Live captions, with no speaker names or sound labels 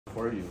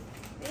For you.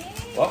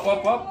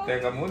 Wop.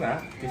 Teka muna.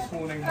 Kiss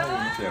muna yung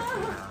mga chef.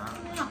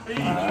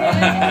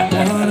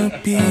 Wanna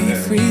be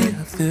free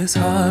of this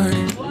heart.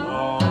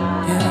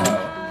 Yeah.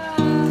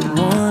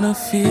 Wanna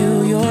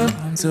feel your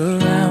arms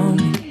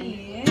around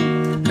me.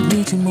 I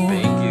need you more.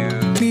 Thank you.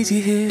 Need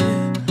you here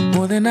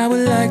more than I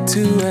would like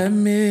to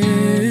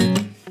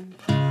admit.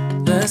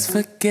 Let's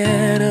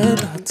forget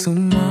about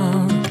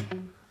tomorrow.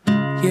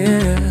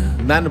 Yeah.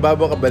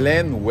 Nanababo ka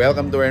Balen,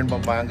 welcome to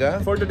Pampanga.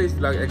 For today's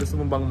vlog, gusto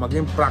mo bang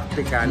maging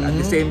practical at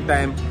the same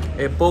time,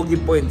 pogi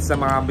point sa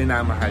mga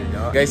binamahal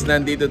nyo? Guys,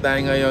 nandito tayo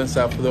ngayon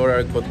sa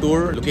Floral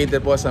Couture,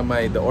 located po sa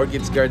may The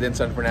Orchid Garden,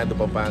 San Fernando,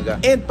 Pampanga.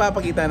 And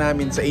papakita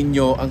namin sa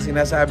inyo ang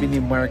sinasabi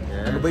ni Mark,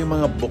 ano ba yung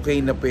mga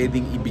bouquet na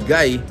pwedeng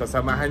ibigay.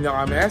 Sasamahan nyo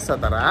kami sa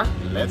tara,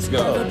 let's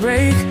go!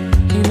 Break,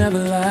 you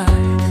never lie,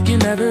 you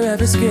never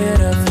ever scared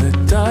of the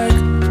dark.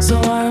 So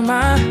why am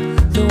I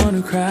the one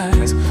who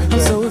cries?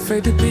 I'm so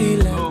afraid to be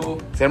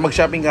left. Sir,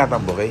 mag-shopping ka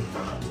tang bouquet?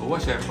 Oo,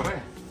 syempre.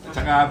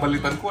 Tsaka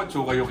balitan ko,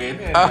 tsuka yung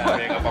kene.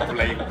 Kaya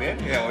kapapulay ko din.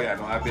 Kaya o yan,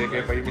 ang abe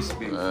kayo pa yung Miss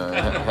Babe.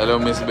 Hello,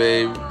 Miss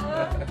Babe.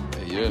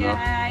 Ayun, no?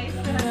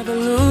 Never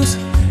lose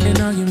an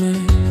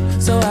argument.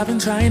 So I've been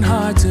trying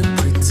hard to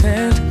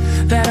pretend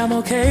that I'm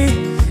okay.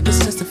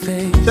 It's just a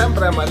phase.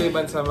 Siyempre,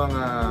 maliban sa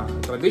mga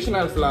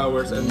traditional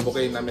flowers and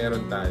bouquet na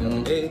meron tayo,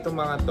 itong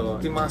mga to,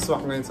 yung mga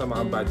swak ngayon sa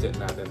mga budget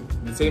natin.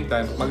 At the same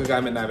time,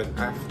 magagamit natin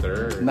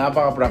after.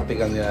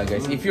 Napaka-practical nila,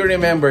 guys. If you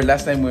remember,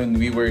 last time when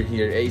we were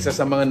here, isa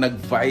sa mga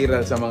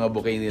nag-viral sa mga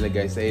bouquet nila,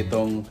 guys, ay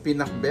itong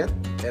pinakbet.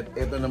 At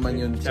ito naman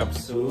yung chop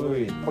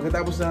suey.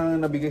 Pagkatapos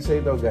na nabigay sa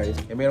ito, guys,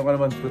 meron ka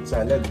naman fruit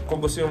salad.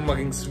 Kung gusto yung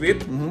maging sweet,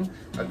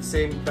 at the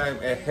same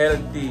time,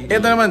 healthy.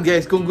 Ito naman,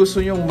 guys, kung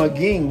gusto yung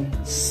maging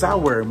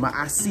sour,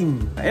 maasim.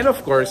 And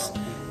of course,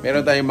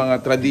 meron tayong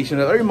mga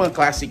traditional or yung mga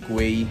classic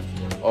way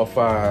of,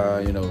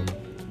 you know,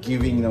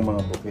 giving ng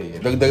mga bouquet.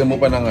 Dagdagan mo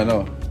pa ng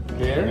ano,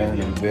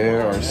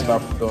 bear or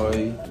stuffed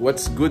toy.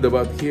 What's good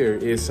about here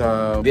is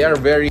they are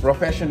very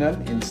professional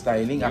in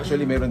styling.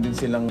 Actually, meron din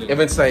silang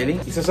event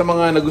styling. Isa sa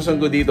mga nagustuhan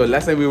ko dito,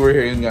 last time we were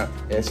here, yun nga,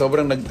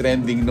 sobrang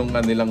nag-trending nung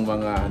kanilang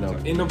mga ano,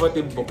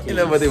 innovative bouquet.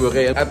 Innovative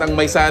bouquet. At ang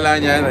may sala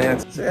niyan, ayan.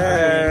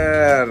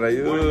 Sir,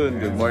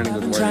 ayun. Good morning,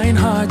 good morning. I'm trying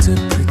hard to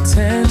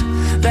pretend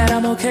that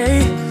I'm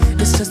okay.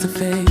 It's just a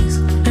phase,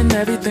 and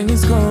everything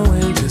is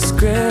going just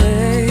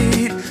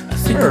great.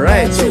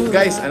 Alright, so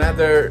guys,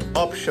 another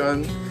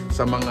option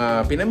sa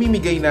mga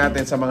pinamimigay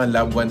natin sa mga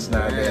loved ones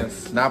natin.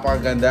 Yes.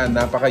 Napakaganda,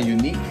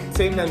 napaka-unique.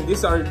 Same lang,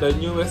 these are the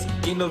newest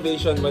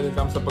innovation when it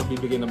comes sa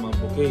pagbibigay ng mga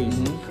bouquets.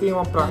 Ito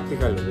yung mga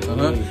practical.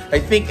 I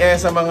think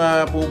sa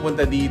mga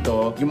pupunta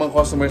dito, yung mga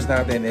customers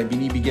natin,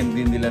 binibigyan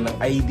din nila ng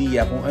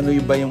idea kung ano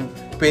yung ba yung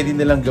pwede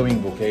nilang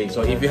gawing bouquet.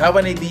 So if you have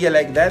an idea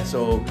like that,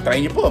 so try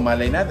nyo po,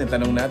 malay natin,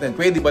 tanong natin,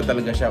 pwede ba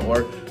talaga siya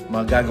or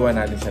magagawa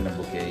natin siya ng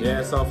bouquet.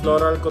 Yeah, so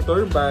Floral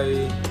Couture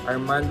by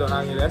Armando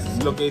Angeles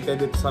is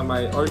located sa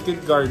my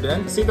Orchid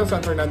Garden, Sito, San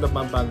Fernando,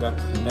 Pampanga.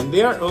 And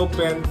they are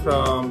open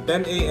from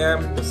 10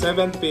 a.m. to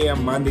 7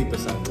 p.m. Monday to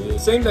Sunday.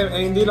 Same time,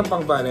 hindi lang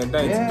pang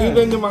Valentine's. Yes.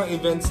 Even yung mga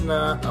events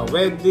na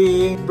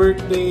wedding,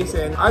 birthdays,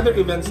 and other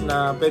events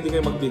na pwede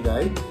kayo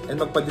magbigay and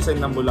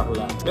magpa-design ng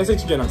bulaklak.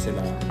 Message nyo lang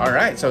sila.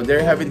 Alright, so there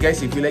you have it,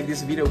 guys. If you like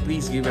this video,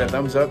 please give it a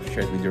thumbs up,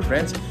 share it with your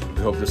friends.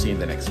 We hope to see you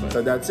in the next one.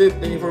 So that's it.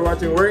 Thank you for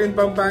watching. We're in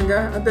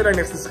Pampanga. Until our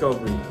next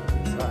discovery.